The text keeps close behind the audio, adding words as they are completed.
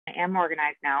am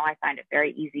organized now. I find it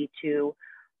very easy to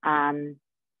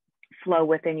flow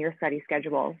within your study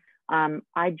schedule.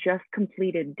 I just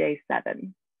completed day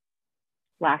 7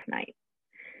 last night,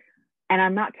 and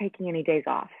I'm not taking any days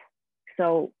off.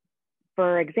 So,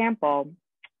 for example,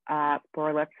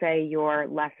 for let's say your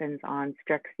lessons on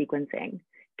strict sequencing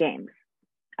games,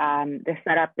 the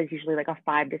setup is usually like a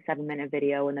 5 to 7 minute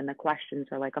video, and then the questions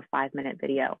are like a 5-minute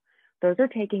video. Those are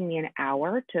taking me an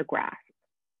hour to grasp.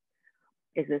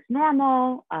 Is this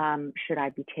normal? Should I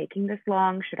be taking this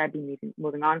long? Should I be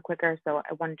moving on quicker? So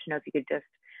I wanted to know if you could just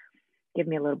give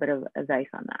me a little bit of advice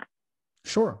on that.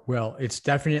 Sure. Well, it's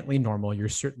definitely normal. You're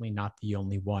certainly not the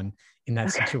only one in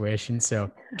that situation.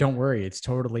 So don't worry. It's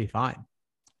totally fine.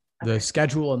 The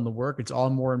schedule and the work, it's all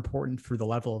more important for the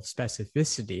level of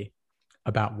specificity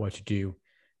about what to do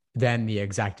than the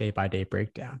exact day-by-day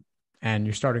breakdown. And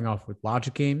you're starting off with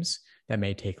logic games that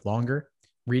may take longer.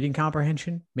 Reading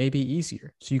comprehension may be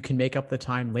easier, so you can make up the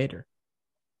time later.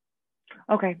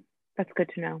 Okay, that's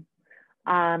good to know.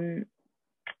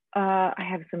 I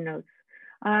have some notes.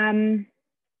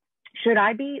 Should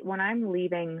I be, when I'm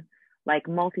leaving like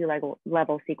multi-level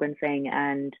sequencing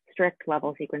and strict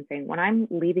level sequencing, when I'm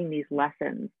leaving these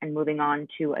lessons and moving on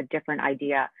to a different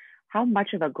idea, how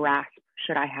much of a grasp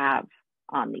should I have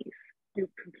on these to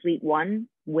complete one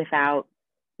without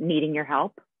needing your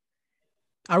help?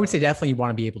 I would say definitely you want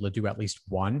to be able to do at least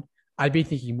one. I'd be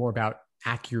thinking more about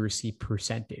accuracy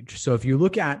percentage. So if you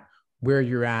look at where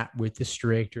you're at with the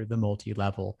strict or the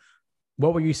multi-level,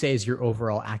 what would you say is your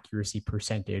overall accuracy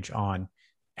percentage on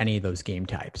any of those game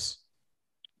types?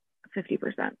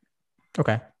 50%.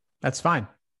 Okay, that's fine.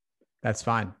 That's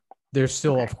fine. There's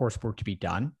still, of course, work to be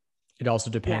done. It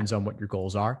also depends on what your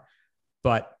goals are,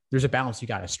 but there's a balance you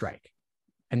got to strike.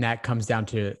 And that comes down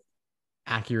to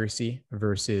accuracy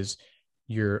versus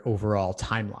your overall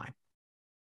timeline.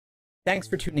 Thanks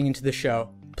for tuning into the show.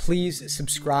 Please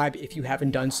subscribe if you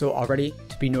haven't done so already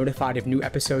to be notified of new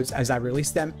episodes as I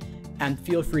release them. And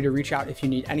feel free to reach out if you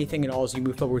need anything at all as you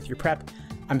move forward with your prep.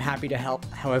 I'm happy to help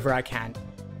however I can.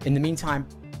 In the meantime,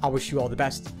 I'll wish you all the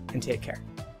best and take care.